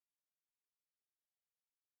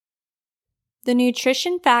The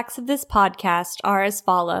nutrition facts of this podcast are as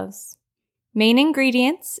follows. Main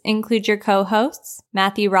ingredients include your co-hosts,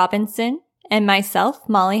 Matthew Robinson, and myself,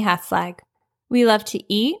 Molly Haslag. We love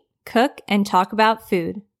to eat, cook, and talk about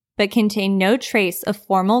food, but contain no trace of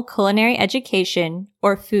formal culinary education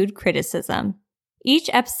or food criticism.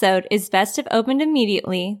 Each episode is best if opened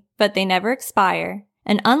immediately, but they never expire.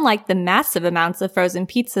 And unlike the massive amounts of frozen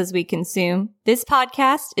pizzas we consume, this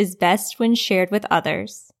podcast is best when shared with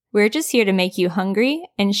others. We're just here to make you hungry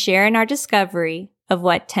and share in our discovery of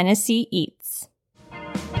what Tennessee eats. Love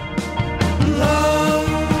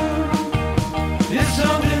is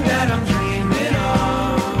something that I'm dreaming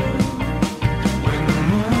of. When the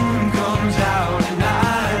moon comes out and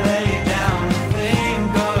I lay down to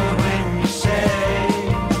think of when you say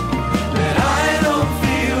that I don't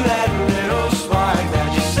feel that little spark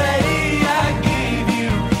that you say I gave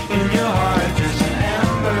you in your heart. Just an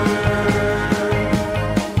ember,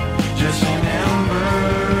 just an ember.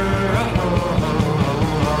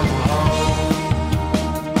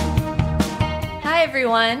 Hi,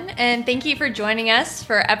 everyone, and thank you for joining us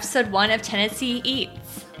for episode 1 of Tennessee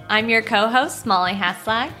Eats. I'm your co-host, Molly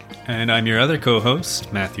Haslag. And I'm your other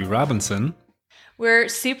co-host, Matthew Robinson. We're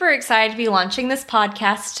super excited to be launching this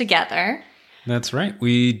podcast together. That's right.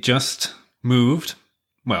 We just moved,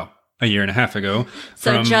 well, a year and a half ago.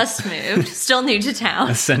 Just moved, still new to town.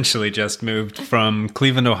 Essentially just moved from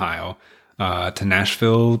Cleveland, Ohio, to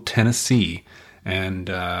Nashville, Tennessee.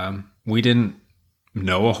 And we didn't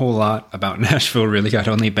know a whole lot about Nashville, really. I'd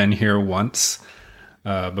only been here once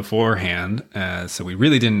beforehand, so we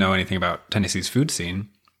really didn't know anything about Tennessee's food scene.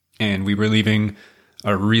 And we were leaving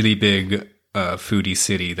a really big foodie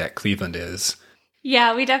city that Cleveland is.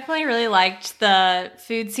 Yeah, we definitely really liked the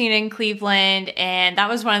food scene in Cleveland, and that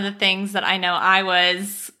was one of the things that I know I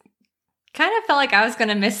was kind of felt like I was going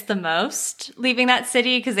to miss the most leaving that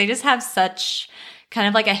city, because they just have such kind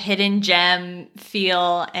of like a hidden gem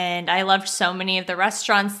feel, and I loved so many of the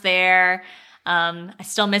restaurants there. I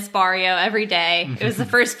still miss Barrio every day. It was the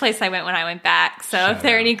first place I went when I went back, so if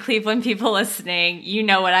there are any Cleveland people listening, you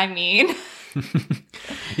know what I mean.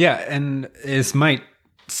 Yeah, and this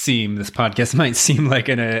podcast might seem like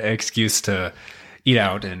an excuse to eat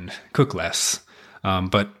out and cook less.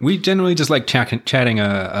 But we generally just like chatting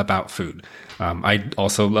about food. I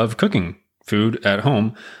also love cooking food at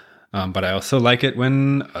home, but I also like it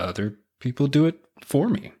when other people do it for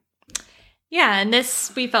me. Yeah, and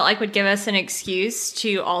this we felt like would give us an excuse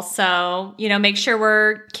to also, make sure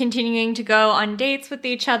we're continuing to go on dates with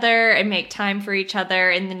each other and make time for each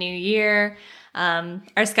other in the new year.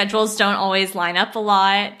 Our schedules don't always line up a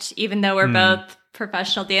lot, even though we're both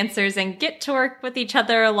professional dancers and get to work with each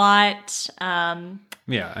other a lot.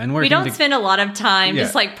 Yeah, and we don't spend a lot of time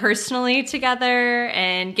just like personally together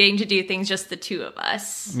and getting to do things just the two of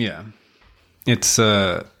us. Yeah. It's,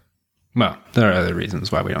 well, there are other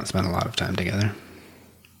reasons why we don't spend a lot of time together.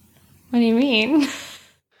 What do you mean?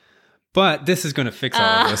 But this is going to fix all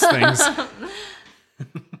of those things.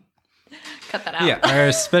 Cut that out. Yeah,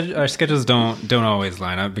 our schedules don't always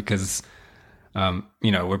line up because,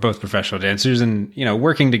 we're both professional dancers, and,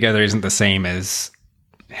 working together isn't the same as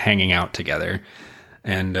hanging out together.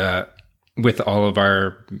 And with all of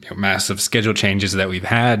our massive schedule changes that we've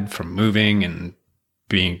had from moving and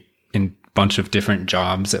being in a bunch of different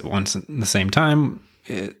jobs at once at the same time,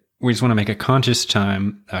 we just want to make a conscious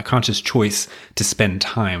choice to spend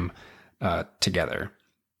time together.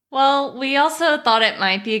 Well, we also thought it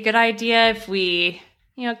might be a good idea if we,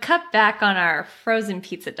 cut back on our frozen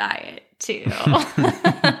pizza diet too.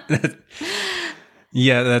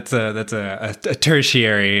 Yeah, that's a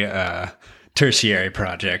tertiary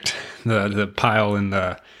project. The pile in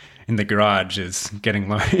the garage is getting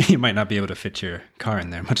low. You might not be able to fit your car in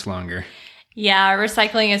there much longer. Yeah,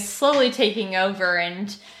 recycling is slowly taking over,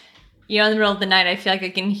 and in the middle of the night, I feel like I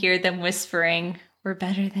can hear them whispering, "We're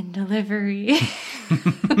better than delivery.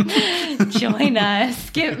 Join us.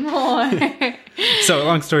 Get more." So,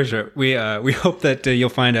 long story short, we hope that you'll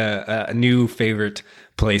find a new favorite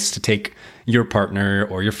place to take your partner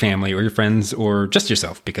or your family or your friends or just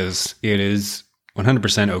yourself, because it is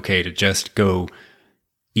 100% okay to just go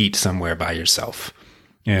eat somewhere by yourself.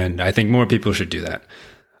 And I think more people should do that.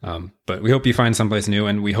 But we hope you find someplace new,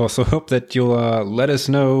 and we also hope that you'll let us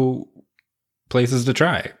know places to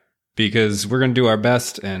try, because we're going to do our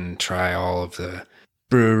best and try all of the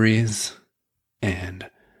breweries and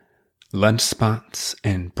lunch spots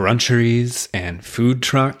and bruncheries and food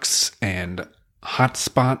trucks and hot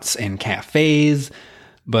spots and cafes,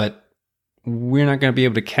 but we're not going to be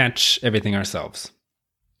able to catch everything ourselves.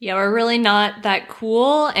 Yeah, we're really not that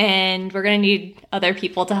cool, and we're going to need other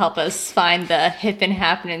people to help us find the hip and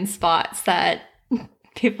happening spots that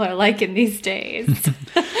people are liking these days.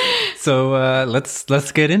 So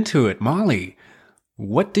let's get into it. Molly,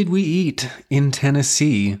 what did we eat in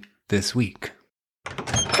Tennessee this week?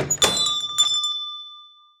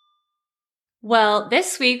 Well,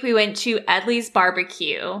 this week we went to Edley's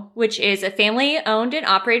Barbecue, which is a family-owned and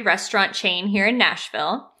operated restaurant chain here in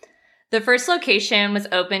Nashville. The first location was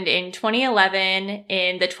opened in 2011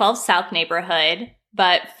 in the 12 South neighborhood,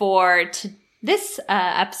 but for this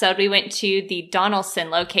episode, we went to the Donaldson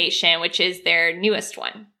location, which is their newest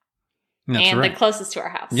one. That's and right. The closest to our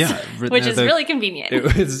house. Yeah. Which is really convenient.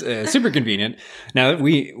 It was super convenient. Now,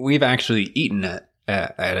 we've actually eaten at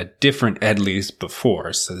a different Edley's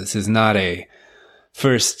before, so this is not a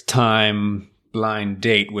first-time blind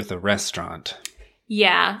date with a restaurant.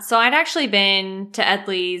 Yeah, so I'd actually been to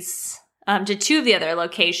Edley's, to two of the other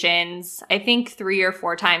locations, I think 3 or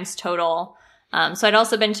 4 times total. So I'd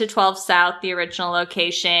also been to 12 South, the original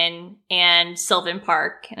location, and Sylvan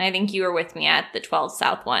Park. And I think you were with me at the 12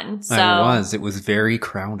 South one. So I was. It was very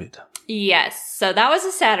crowded. Yes. So that was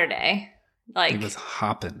a Saturday. Like, it was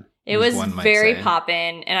hopping. It was one might very say.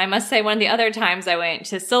 poppin'. And I must say one of the other times I went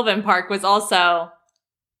to Sylvan Park was also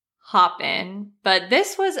hoppin'. But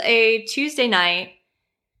this was a Tuesday night.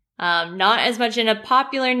 Not as much in a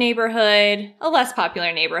popular neighborhood, a less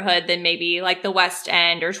popular neighborhood than maybe like the West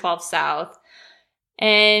End or 12 South.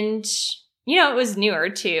 And, you know, it was newer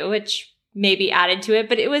too, which maybe added to it,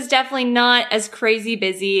 but it was definitely not as crazy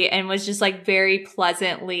busy and was just like very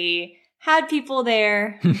pleasantly had people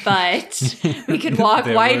there, but we could walk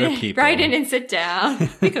right in and sit down.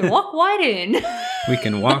 We could walk right in. We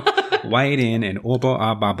can walk right in and obo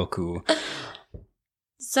ababaku.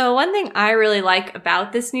 So one thing I really like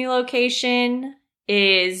about this new location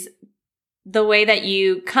is the way that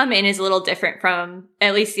you come in is a little different from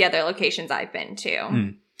at least the other locations I've been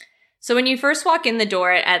to. So when you first walk in the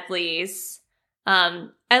door at Edley's,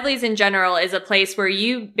 Edley's in general is a place where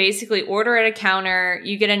you basically order at a counter,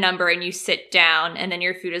 you get a number, and you sit down, and then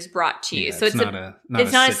your food is brought to you. Yeah, so it's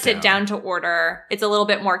not a sit down to order. It's a little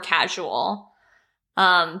bit more casual.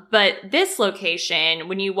 But this location,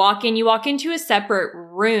 when you walk into a separate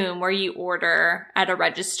room where you order at a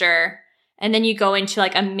register, and then you go into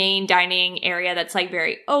like a main dining area that's like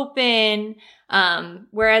very open.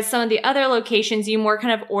 Whereas some of the other locations, you more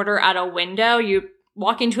kind of order at a window. You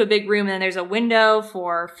walk into a big room and then there's a window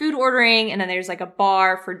for food ordering, and then there's like a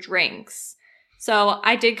bar for drinks. So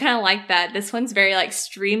I did kind of like that. This one's very like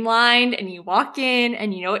streamlined, and you walk in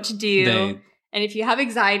and you know what to do. And if you have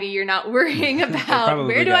anxiety, you're not worrying about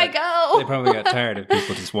where do I go? They probably got tired of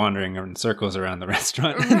people just wandering in circles around the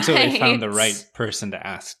restaurant until they found the right person to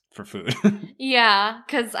ask for food. Yeah,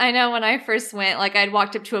 because I know when I first went, like I'd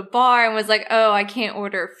walked up to a bar and was like, oh, I can't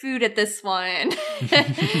order food at this one.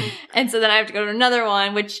 And so then I have to go to another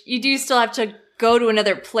one, which you do still have to go to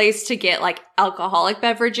another place to get like alcoholic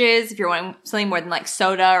beverages if you're wanting something more than like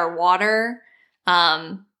soda or water.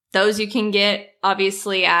 Those you can get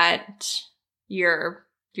obviously at your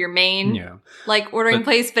main like ordering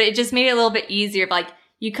place, but it just made it a little bit easier. Like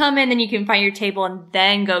you come in, then you can find your table and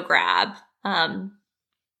then go grab an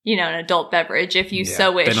adult beverage if you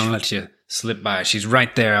so wish. They don't let you slip by. She's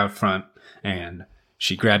right there out front, and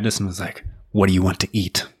she grabbed us and was like, "What do you want to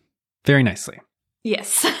eat?" Very nicely.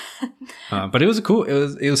 Yes. But it was cool.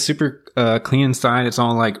 It was super clean inside. It's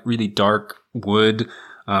all like really dark wood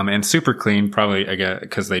and super clean. Probably I guess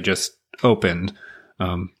because they just opened.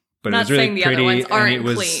 But Not it was really saying the pretty, other ones aren't and it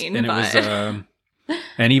was, clean, and but... it was,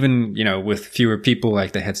 and even with fewer people,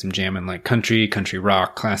 like they had some jamming like country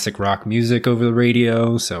rock, classic rock music over the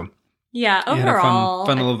radio. So yeah, overall, it had a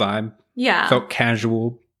fun little vibe. Yeah, felt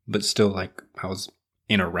casual, but still like I was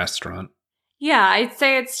in a restaurant. Yeah, I'd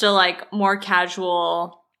say it's still like more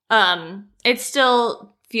casual. It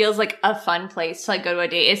still feels like a fun place to like go to a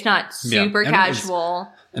date. It's not super casual.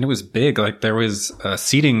 And it was big. Like there was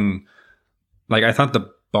seating. Like I thought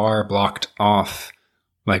the bar blocked off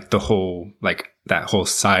like the whole, like that whole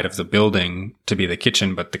side of the building to be the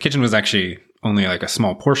kitchen, but the kitchen was actually only like a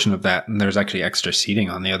small portion of that, and there's actually extra seating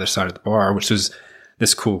on the other side of the bar, which was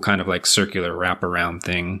this cool kind of like circular wraparound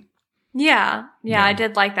thing. Yeah, I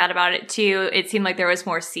did like that about it too. It seemed like there was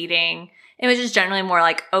more seating. It was just generally more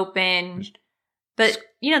like open, but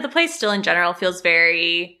the place still in general feels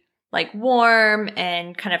very like warm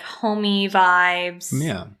and kind of homey vibes.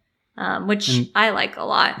 Yeah. Which I like a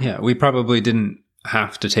lot. Yeah, we probably didn't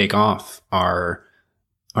have to take off our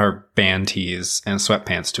band tees and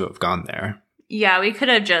sweatpants to have gone there. Yeah, we could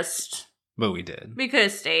have just But we did. We could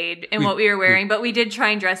have stayed in what we were wearing, but we did try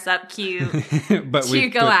and dress up cute But to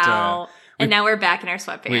go out. And now we're back in our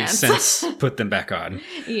sweatpants. We've since put them back on.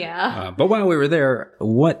 Yeah. But while we were there,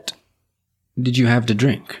 what did you have to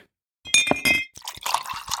drink?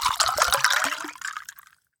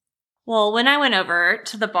 Well, when I went over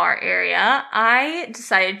to the bar area, I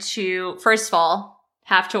decided to, first of all,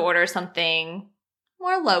 have to order something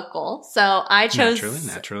more local. So I chose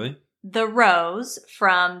Naturally. the Rose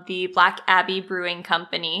from the Black Abbey Brewing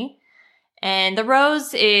Company. And the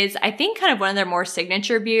Rose is, I think, kind of one of their more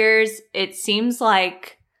signature beers. It seems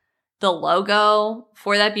like the logo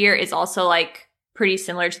for that beer is also like pretty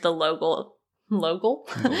similar to the logo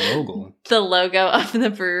the logo of the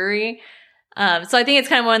brewery. So I think it's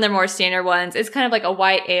kind of one of their more standard ones. It's kind of like a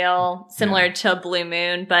white ale, similar to Blue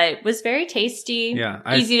Moon, but was very tasty. Yeah,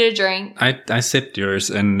 easy to drink. I sipped yours,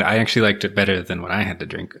 and I actually liked it better than what I had to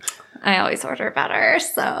drink. I always order better,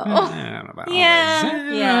 so I don't know about always.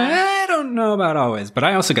 I don't know about always, but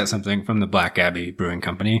I also got something from the Black Abbey Brewing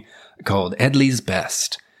Company called Edley's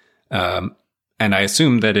Best, and I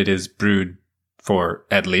assume that it is brewed for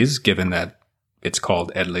Edley's, given that it's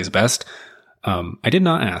called Edley's Best. I did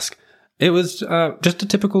not ask. It was just a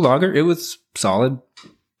typical lager. It was solid,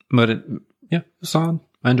 but it was solid.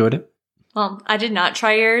 I enjoyed it. Well, I did not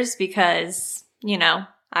try yours because,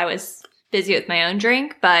 I was busy with my own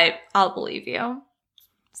drink, but I'll believe you.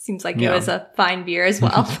 Seems like it was a fine beer as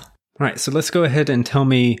well. All right, so let's go ahead and tell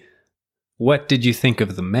me, what did you think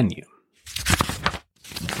of the menu?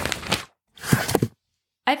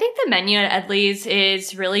 I think the menu at Edley's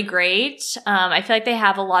is really great. I feel like they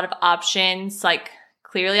have a lot of options, like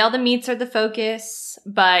clearly all the meats are the focus,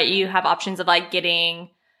 but you have options of like getting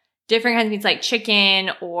different kinds of meats like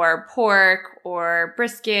chicken or pork or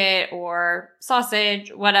brisket or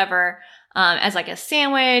sausage, whatever, as like a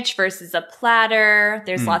sandwich versus a platter.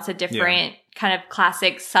 There's lots of different kind of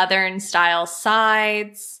classic Southern style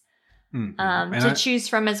sides to choose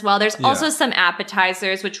from as well. There's also some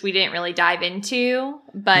appetizers, which we didn't really dive into,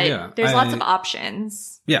 but there's lots of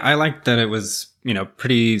options. Yeah, I liked that it was,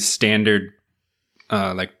 pretty standard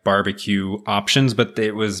like barbecue options, but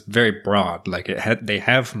it was very broad. Like they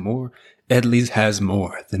have more. Edley's has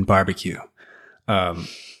more than barbecue. And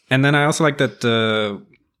then I also like that,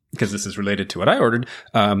 because this is related to what I ordered,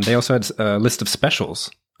 they also had a list of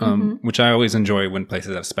specials, which I always enjoy when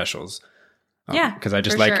places have specials. Because I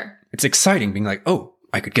just like, it's exciting being like, oh,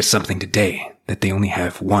 I could get something today that they only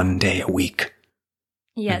have one day a week.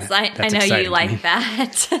 Yes, I know you like that.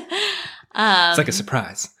 It's like a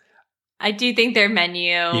surprise. I do think their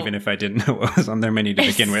menu... Even if I didn't know what was on their menu to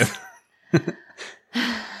begin with.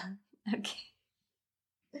 Okay.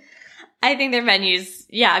 I think their menu's,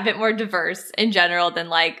 a bit more diverse in general than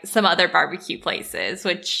like some other barbecue places,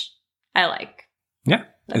 which I like. Yeah,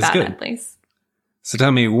 it's good. Edley's. So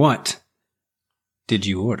tell me, what did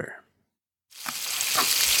you order?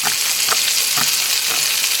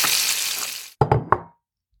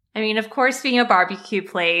 I mean, of course, being a barbecue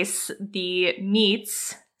place, the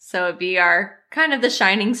meats... So it'd be our kind of the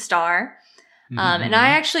shining star. And I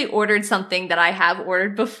actually ordered something that I have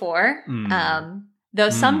ordered before, though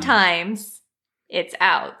sometimes it's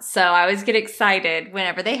out. So I always get excited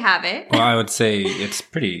whenever they have it. Well, I would say it's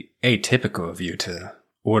pretty atypical of you to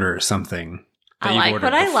order something that you've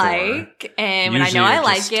ordered before. I like. And when I know I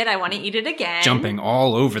like it, I want to eat it again. Jumping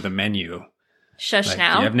all over the menu. Shush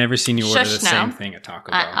now. I've never seen you order the same thing at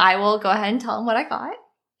Taco Bell. I will go ahead and tell them what I got.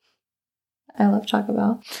 I love Taco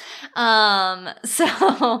Bell.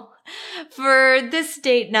 So for this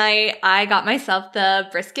date night, I got myself the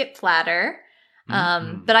brisket platter.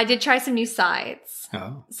 But I did try some new sides.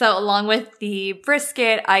 Oh. So along with the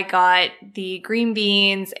brisket, I got the green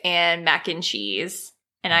beans and mac and cheese.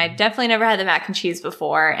 And I definitely never had the mac and cheese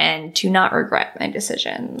before and do not regret my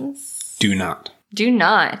decisions. Do not. Do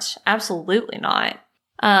not. Absolutely not.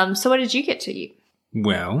 So what did you get to eat?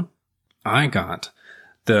 Well, I got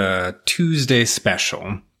the Tuesday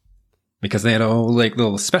special, because they had a whole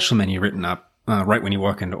little special menu written up right when you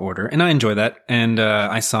walk into order, and I enjoy that. And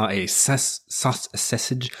I saw a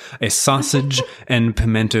sausage and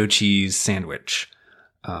pimento cheese sandwich,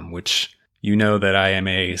 which that I am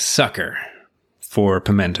a sucker for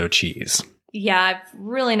pimento cheese. Yeah, I've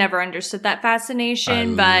really never understood that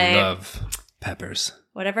fascination, I love peppers.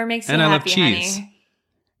 Whatever makes you happy, honey. And I love cheese.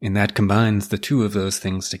 And that combines the two of those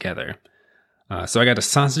things together. So I got a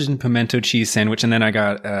sausage and pimento cheese sandwich, and then I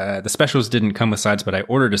got, the specials didn't come with sides, but I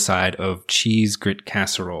ordered a side of cheese grit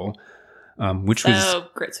casserole, which was...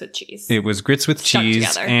 grits with cheese. It was grits with cheese,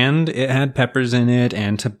 together. And it had peppers in it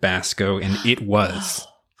and Tabasco, and it was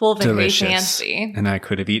full of delicious. Fancy. And I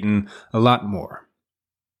could have eaten a lot more.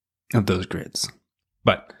 of those grits.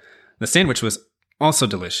 But the sandwich was also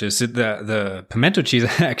delicious. The pimento cheese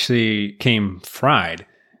actually came fried,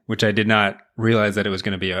 which I did not realize that it was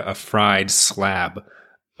going to be a fried slab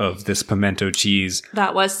of this pimento cheese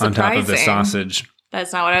That was on surprising. top of the sausage.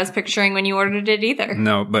 That's not what I was picturing when you ordered it either.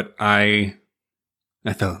 No, but I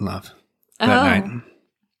fell in love that night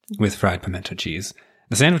with fried pimento cheese.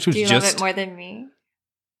 The sandwich was Do you just love it more than me?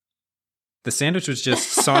 the sandwich was just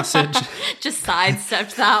sausage, Just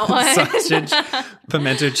sidestepped that one. sausage,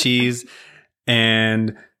 pimento cheese,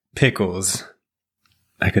 and pickles.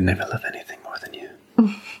 I could never love anything more than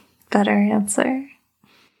you. Better answer.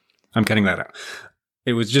 I'm cutting that out.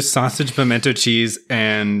 It was just sausage, pimento cheese,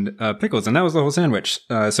 and pickles, and that was the whole sandwich.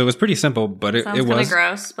 So it was pretty simple, but it Sounds kind of was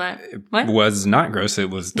gross, but it what? was not gross. It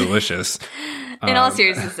was delicious. In all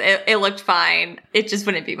seriousness, it looked fine. It just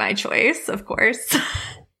wouldn't be my choice, of course.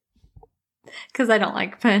 Because I don't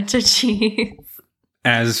like pimento cheese.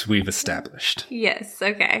 As we've established. Yes,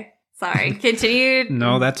 okay. Sorry. Continue.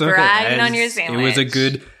 No, that's okay. Bragging on your sandwich. It was a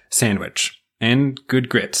good sandwich and good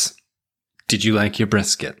grits. Did you like your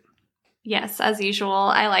brisket? Yes, as usual.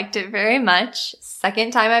 I liked it very much.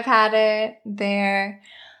 Second time I've had it there.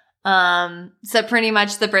 So pretty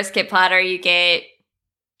much the brisket platter, you get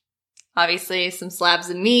obviously some slabs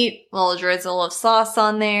of meat, a little drizzle of sauce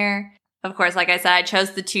on there. Of course, like I said, I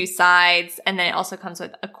chose the 2 sides, and then it also comes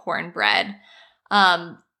with a cornbread.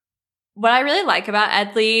 What I really like about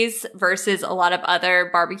Edley's versus a lot of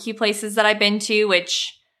other barbecue places that I've been to,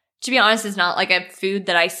 which, to be honest, is not like a food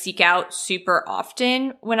that I seek out super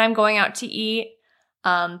often when I'm going out to eat.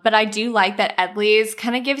 But I do like that Edley's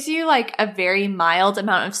kind of gives you like a very mild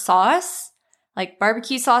amount of sauce, like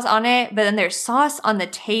barbecue sauce on it, but then there's sauce on the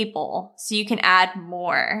table, so you can add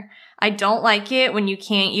more. I don't like it when you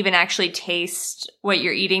can't even actually taste what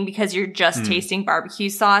you're eating because you're just tasting barbecue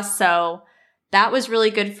sauce. So that was really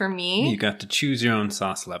good for me. You got to choose your own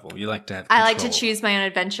sauce level. You like to have I like to control. choose my own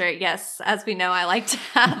adventure. Yes, as we know, I like to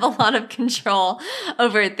have a lot of control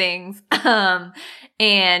over things.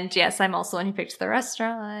 And yes, I'm also the one who picked the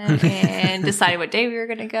restaurant and decided what day we were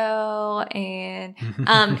going to go. And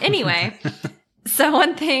anyway, so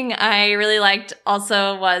one thing I really liked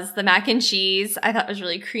also was the mac and cheese. I thought it was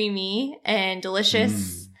really creamy and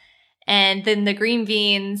delicious. And then the green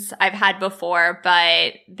beans I've had before,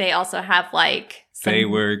 but they also have like They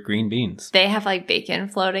were green beans. They have like bacon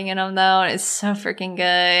floating in them though, and it's so freaking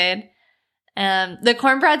good. The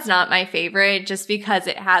cornbread's not my favorite just because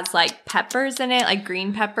it has like peppers in it, like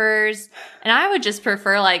green peppers. And I would just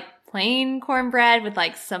prefer like plain cornbread with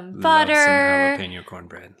like some butter. Love some jalapeno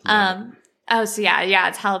cornbread. Oh, so yeah,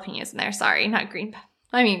 it's jalapenos in there. Sorry, not green.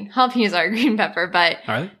 I mean, jalapenos are a green pepper, but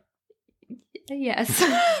Are they? yes.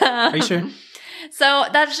 Are you sure? So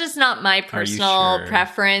that's just not my personal sure?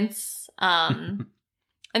 preference. And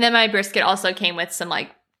then my brisket also came with some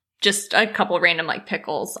like just a couple random like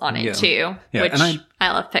pickles on it too, which and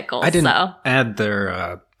I love pickles. I didn't so. add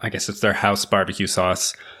their, I guess it's their house barbecue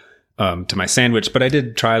sauce to my sandwich, but I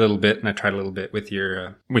did try a little bit, and I tried a little bit with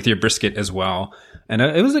your brisket as well, and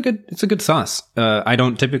it's a good sauce. I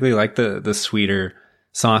don't typically like the sweeter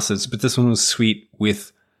sauces, but this one was sweet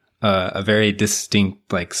with a very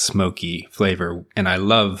distinct like smoky flavor, and I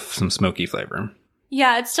love some smoky flavor.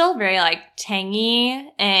 Yeah, it's still very like tangy,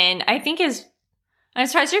 and I think I'm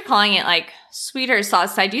surprised you're calling it like sweeter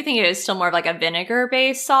sauce. I do think it is still more of like a vinegar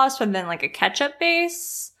based sauce rather than like a ketchup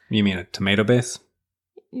base. You mean a tomato base?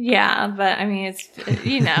 Yeah, but I mean, it's,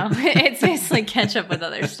 it's basically ketchup with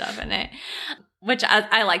other stuff in it, which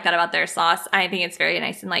I like that about their sauce. I think it's very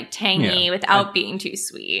nice and like tangy without being too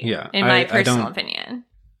sweet. Yeah, in my personal opinion.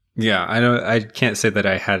 Yeah, I can't say that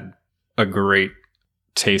I had a great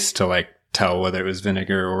taste to like tell whether it was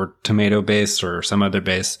vinegar or tomato base or some other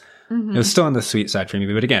base. It was still on the sweet side for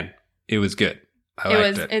me, but again, it was good. I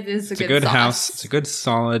liked it. It is It's a good sauce. house. It's a good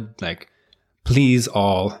solid like please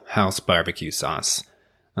all house barbecue sauce,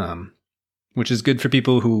 which is good for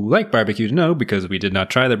people who like barbecue to know, because we did not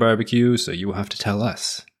try the barbecue, so you will have to tell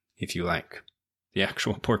us if you like the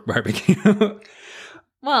actual pork barbecue.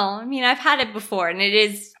 Well, I mean, I've had it before, and it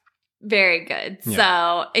is very good. Yeah.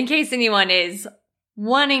 So, in case anyone is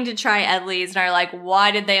wanting to try Edley's and are like,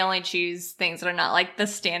 why did they only choose things that are not like the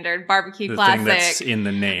standard barbecue The classic? thing that's in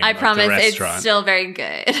the name. I of promise the restaurant. it's still very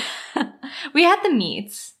good. We had the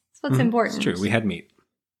meats. That's what's important. It's true. We had meat.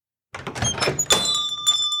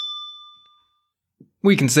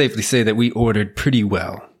 We can safely say that we ordered pretty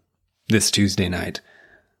well this Tuesday night.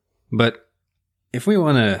 But if we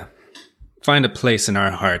want to find a place in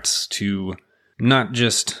our hearts to not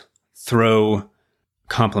just throw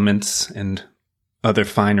compliments and other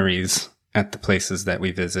fineries at the places that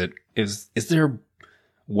we visit, is there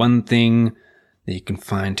one thing that you can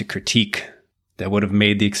find to critique that would have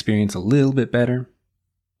made the experience a little bit better?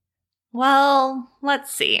 Well,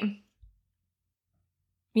 let's see.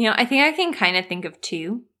 I think I can kind of think of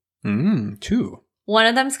two. Two. One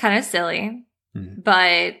of them's kind of silly,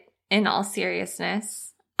 but in all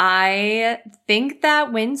seriousness, I think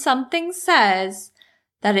that when something says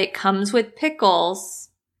that it comes with pickles,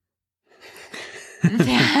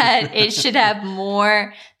 that it should have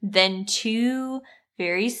more than 2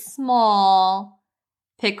 very small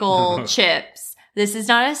pickle chips. This is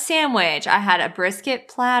not a sandwich. I had a brisket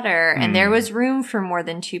platter, and there was room for more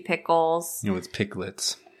than 2 pickles. It's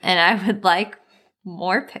piglets. And I would like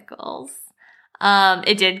more pickles.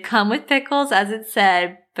 It did come with pickles, as it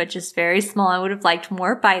said, but just very small. I would have liked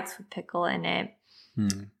more bites with pickle in it.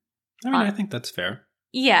 I think that's fair.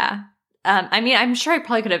 Yeah. I'm sure I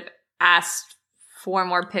probably could have asked for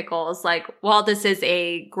more pickles. Like, while this is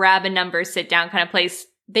a grab a number, sit down kind of place,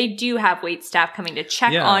 they do have waitstaff coming to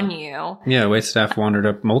check on you. Yeah, waitstaff wandered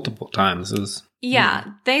up multiple times. It was...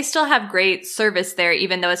 They still have great service there,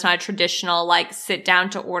 even though it's not a traditional, like, sit down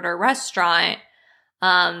to order restaurant.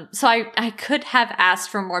 So I could have asked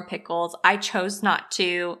for more pickles. I chose not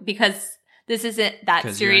to because this isn't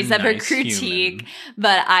that series of a critique,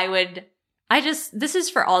 but this is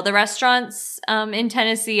for all the restaurants in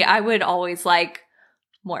Tennessee. I would always like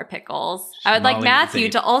more pickles. I would like Matthew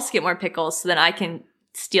to also get more pickles so that I can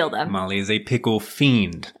steal them. Molly is a pickle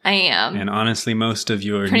fiend. I am. And honestly, most of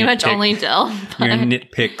your pretty much only Dill. Your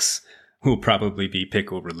nitpicks will probably be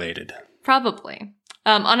pickle related. Probably.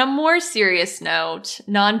 On a more serious note,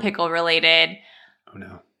 non-pickle related. Oh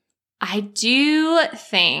no. I do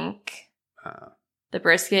think the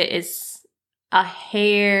brisket is a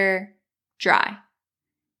hair dry.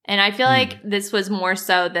 And I feel like this was more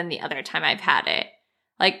so than the other time I've had it.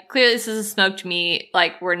 Like, clearly this is a smoked meat.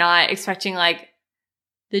 Like, we're not expecting, like,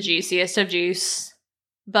 the juiciest of juice.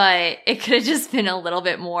 But it could have just been a little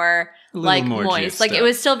bit more, like, more moist. Like, it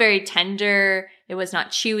was still very tender. It was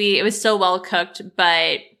not chewy. It was still well cooked.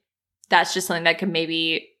 But that's just something that could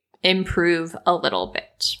maybe improve a little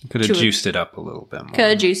bit. Could have juiced it up a little bit more. Could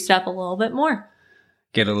have juiced it up a little bit more.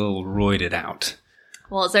 Get a little roided out.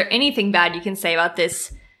 Well, is there anything bad you can say about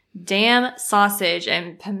this damn sausage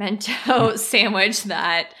and pimento sandwich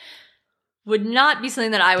that would not be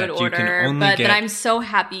something that I would order, but that I'm so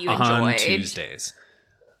happy you enjoyed? On Tuesdays.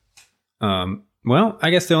 Well, I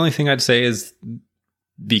guess the only thing I'd say is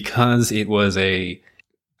because it was a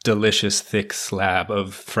delicious thick slab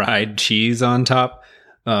of fried cheese on top,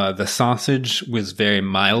 the sausage was very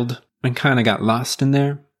mild and kind of got lost in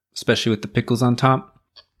there, especially with the pickles on top.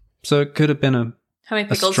 So it could have been a How many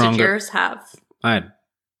pickles did yours have? I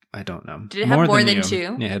don't know. Did it have more than 2?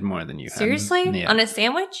 Yeah, it had more than you. Seriously? Yeah. On a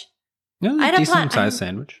sandwich? No, a decent sized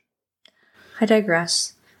sandwich. I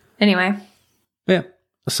digress. Anyway. Yeah,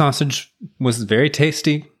 the sausage was very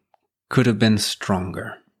tasty. Could have been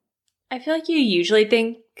stronger. I feel like you usually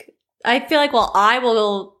think... I feel like while I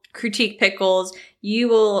will critique pickles, you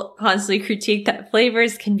will constantly critique that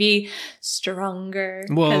flavors can be stronger.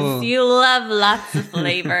 Because you love lots of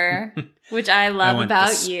flavor, which I love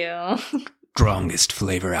about you. Strongest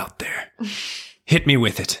flavor out there. Hit me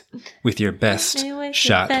with it. With your best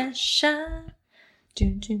shot.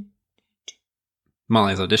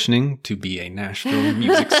 Molly's auditioning to be a Nashville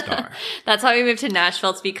music star. That's why we moved to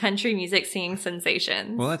Nashville, to be country music singing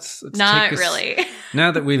sensations. Well, let's not really.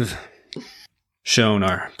 Now that we've shown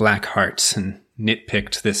our black hearts and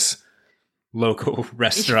nitpicked this local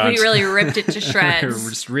restaurant. We really ripped it to shreds. We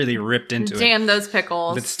just really ripped into it. Damn those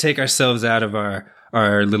pickles. Let's take ourselves out of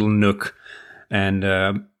our little nook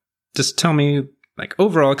and just tell me, like,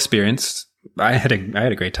 overall experience. I had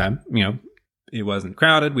a great time. You know, it wasn't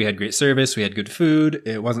crowded. We had great service. We had good food.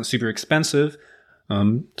 It wasn't super expensive.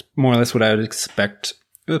 More or less what I would expect.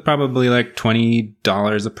 It was probably like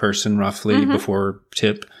 $20 a person roughly before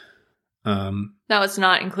tip. That was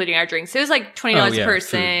not including our drinks. It was like $20 a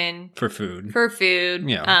person for food. For food.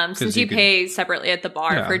 Yeah. Since you pay separately at the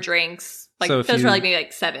bar for drinks. Like, so those were like maybe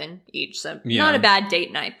like $7 each. So not a bad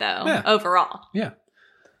date night though. Overall. Yeah.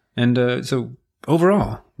 And so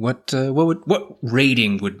overall, what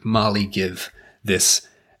rating would Molly give this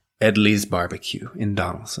Edley's barbecue in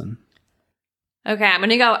Donaldson? Okay, I'm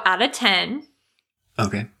gonna go out of 10.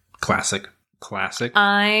 Okay. Classic.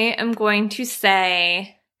 I am going to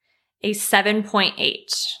say a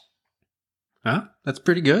 7.8. Huh? That's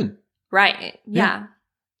pretty good. Right. Yeah.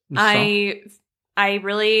 I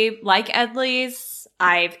really like Edley's.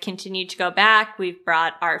 I've continued to go back. We've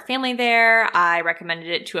brought our family there. I recommended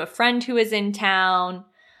it to a friend who was in town.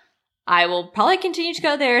 I will probably continue to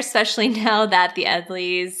go there, especially now that the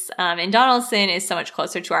Edleys in Donaldson is so much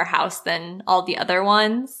closer to our house than all the other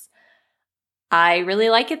ones. I really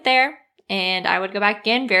like it there, and I would go back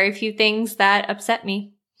again. Very few things that upset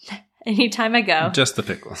me anytime I go. Just the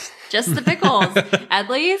pickles. Just the pickles.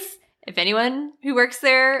 Edleys, if anyone who works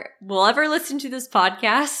there will ever listen to this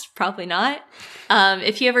podcast, probably not.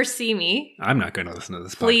 If you ever see me, I'm not going to listen to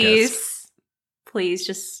this podcast. Please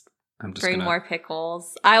just I'm just bring gonna more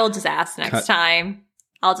pickles. I will just ask next time.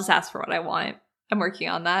 I'll just ask for what I want. I'm working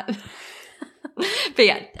on that. But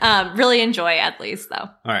yeah, really enjoy Edley's though.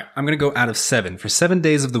 All right, I'm going to go out of 7 for 7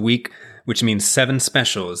 days of the week, which means 7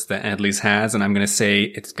 specials that Edley's has, and I'm going to say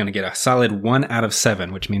it's going to get a solid 1 out of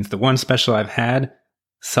 7, which means the one special I've had,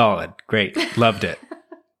 solid, great, loved it.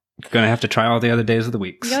 Going to have to try all the other days of the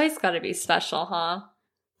week. You always got to be special, huh?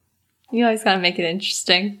 You always got to make it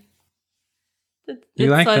interesting. You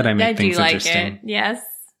like that I make things interesting. It. Yes.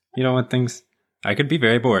 You don't want things... I could be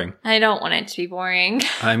very boring. I don't want it to be boring.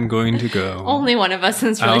 I'm going to go. Only one of us in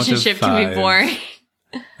this relationship can be boring.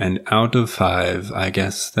 And out of 5, I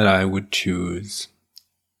guess that I would choose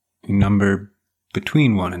a number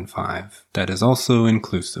between 1 and 5 that is also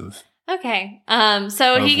inclusive. Okay.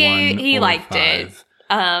 So he liked 5.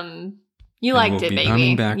 It. You liked it, baby.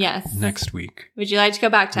 Coming back yes. Next week. Would you like to go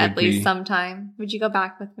back to Edley's sometime? Would you go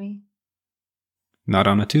back with me? Not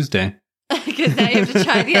on a Tuesday. Because now you have to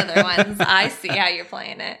try the other ones. I see how you're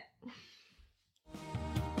playing it.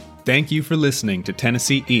 Thank you for listening to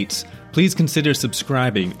Tennessee Eats. Please consider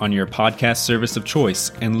subscribing on your podcast service of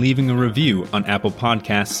choice and leaving a review on Apple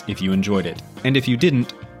Podcasts if you enjoyed it. And if you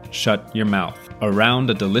didn't, shut your mouth around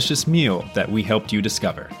a delicious meal that we helped you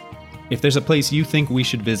discover. If there's a place you think we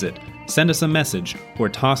should visit, send us a message or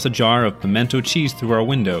toss a jar of pimento cheese through our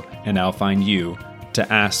window and I'll find you to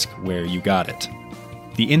ask where you got it.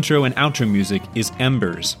 The intro and outro music is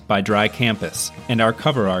Embers by Dry Campus, and our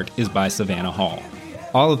cover art is by Savannah Hall.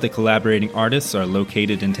 All of the collaborating artists are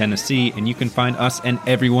located in Tennessee, and you can find us and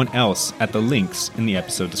everyone else at the links in the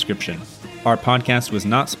episode description. Our podcast was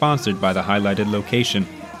not sponsored by the highlighted location,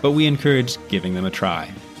 but we encourage giving them a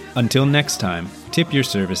try. Until next time, tip your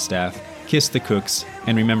service staff, kiss the cooks,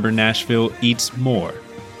 and remember Nashville eats more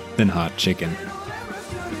than hot chicken.